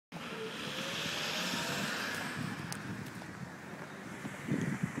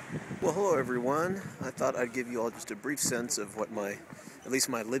Well, hello everyone. I thought I'd give you all just a brief sense of what at least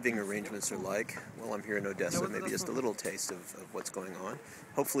my living arrangements are like while I'm here in Odessa, maybe just a little taste of what's going on.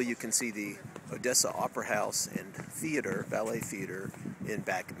 Hopefully you can see the Odessa Opera House and Theater, Ballet Theater, in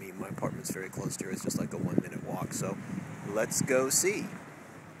back of me. My apartment's very close to here. It's just like a 1-minute walk, so let's go see.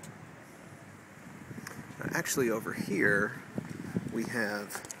 Actually over here we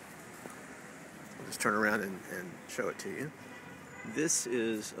have, I'll just turn around and show it to you. This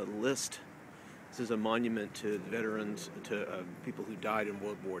is a list. This is a monument to veterans, to people who died in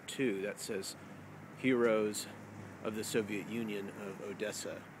World War II. That says Heroes of the Soviet Union of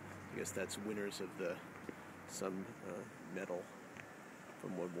Odessa. I guess that's winners of some medal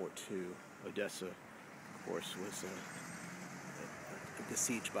from World War II. Odessa, of course, was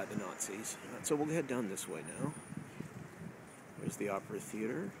besieged by the Nazis. So we'll head down this way now. There's the Opera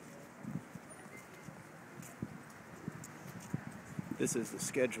Theater. This is the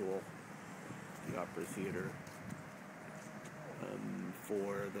schedule of the Opera Theater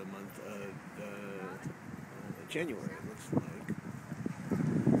for the month of January, it looks like.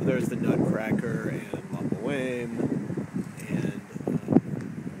 So there's the Nutcracker and La Boheme and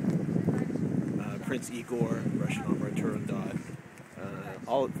Prince Igor, Russian opera Turandot,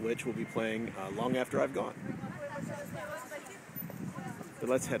 all of which will be playing long after I've gone. But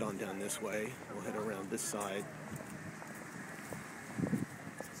let's head on down this way. We'll head around this side.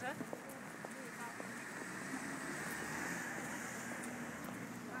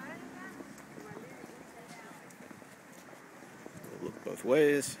 Look both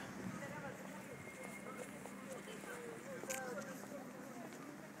ways.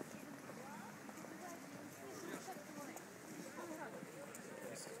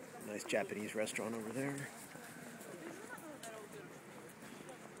 Nice Japanese restaurant over there.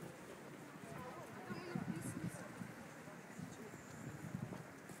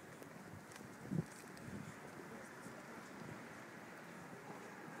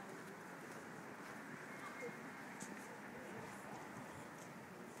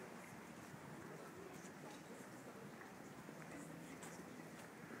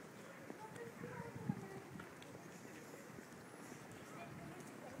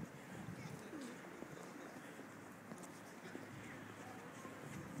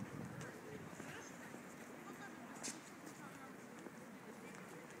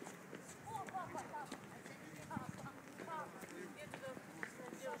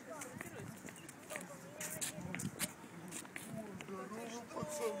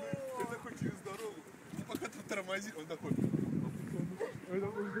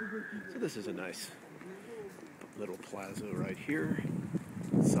 So this is a nice little plaza right here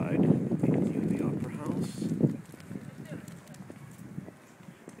inside the Opera House.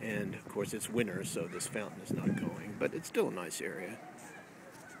 And of course it's winter, so this fountain is not going, but it's still a nice area.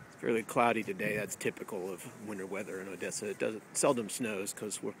 It's fairly cloudy today. That's typical of winter weather in Odessa. It seldom snows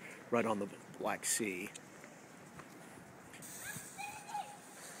because we're right on the Black Sea.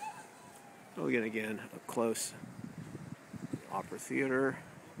 Oh, again, up close, Opera Theater.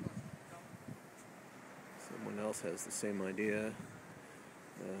 Someone else has the same idea.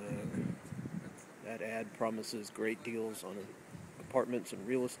 That ad promises great deals on apartments and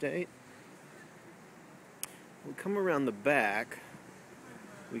real estate. We come around the back.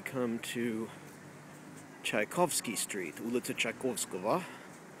 We come to Tchaikovsky Street, Ulica Tchaikovskого.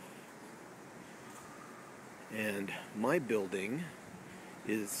 And my building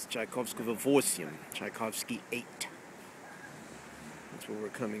is Tchaikovskого 8, Tchaikovsky 8. That's where we're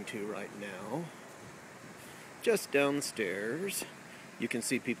coming to right now. Just downstairs. You can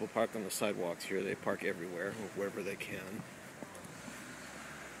see people park on the sidewalks here. They park everywhere, or wherever they can.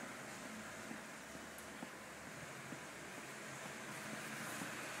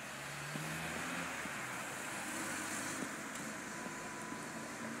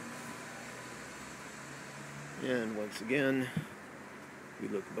 And once again, we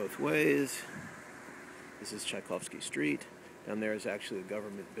look both ways. This is Tchaikovsky Street. Down there is actually a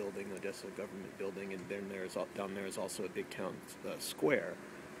government building, Odessa government building, and then down there is also a big town square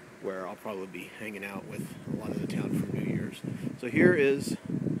where I'll probably be hanging out with a lot of the town for New Year's. So here is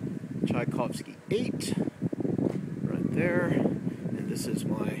Tchaikovsky 8, right there, and this is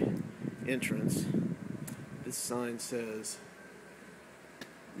my entrance. This sign says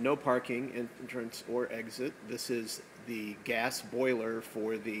no parking, entrance or exit. This is the gas boiler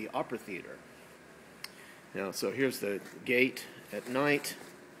for the Opera Theater. Now, so here's the gate at night.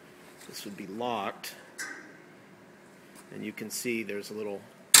 This would be locked. And you can see there's a little,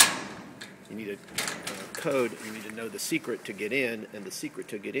 you need a code, you need to know the secret to get in, and the secret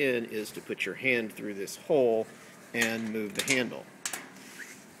to get in is to put your hand through this hole and move the handle.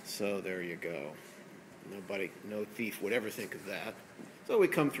 So there you go. Nobody, no thief would ever think of that. So we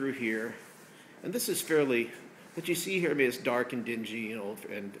come through here, and this is fairly, what you see here, I mean, it's dark and dingy, you know,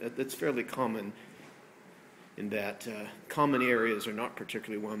 and it's fairly common in that common areas are not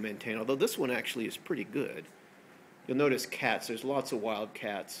particularly well maintained, although this one actually is pretty good. You'll notice cats, there's lots of wild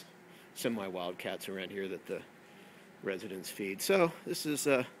cats, semi-wild cats around here that the residents feed. So this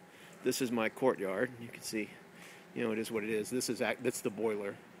is my courtyard. You can see, you know, it is what it is. That's the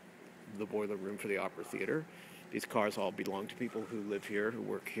boiler room for the opera theater. These cars all belong to people who live here, who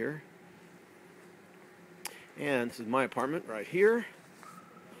work here. And this is my apartment right here.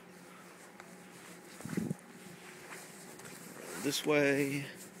 This way.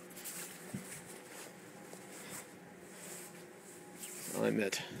 I'm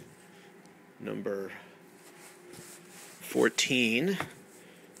at number 14.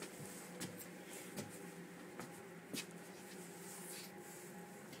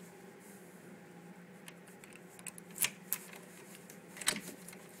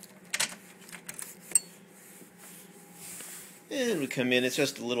 And we come in, it's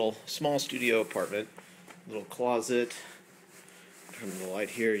just a little small studio apartment, little closet. Turn the light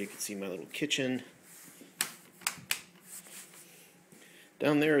here, you can see my little kitchen.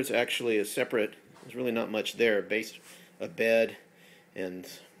 Down there is actually a separate, there's really not much there, a bed and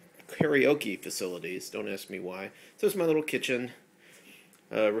karaoke facilities, don't ask me why. So it's my little kitchen,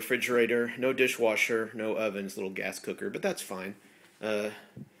 refrigerator, no dishwasher, no ovens, little gas cooker, but that's fine. A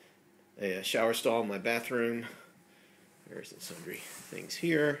shower stall in my bathroom. There's some sundry things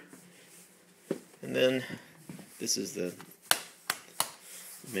here. And then this is the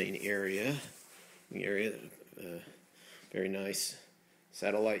main area. Very nice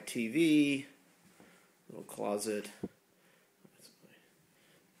satellite TV, little closet, that's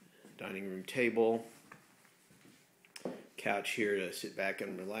my dining room table, couch here to sit back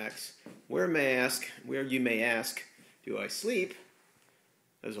and relax. Where you may ask, do I sleep?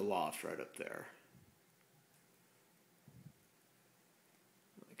 There's a loft right up there.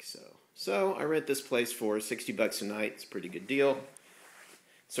 Like so. So I rent this place for $60 a night. It's a pretty good deal.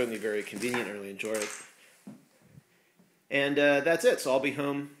 Certainly very convenient. I really enjoy it. And that's it. So I'll be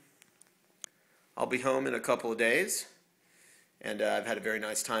home. I'll be home in a couple of days. And I've had a very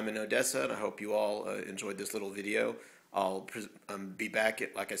nice time in Odessa, and I hope you all enjoyed this little video. I'll be back,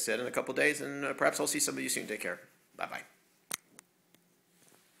 like I said, in a couple of days, and perhaps I'll see some of you soon. Take care. Bye-bye.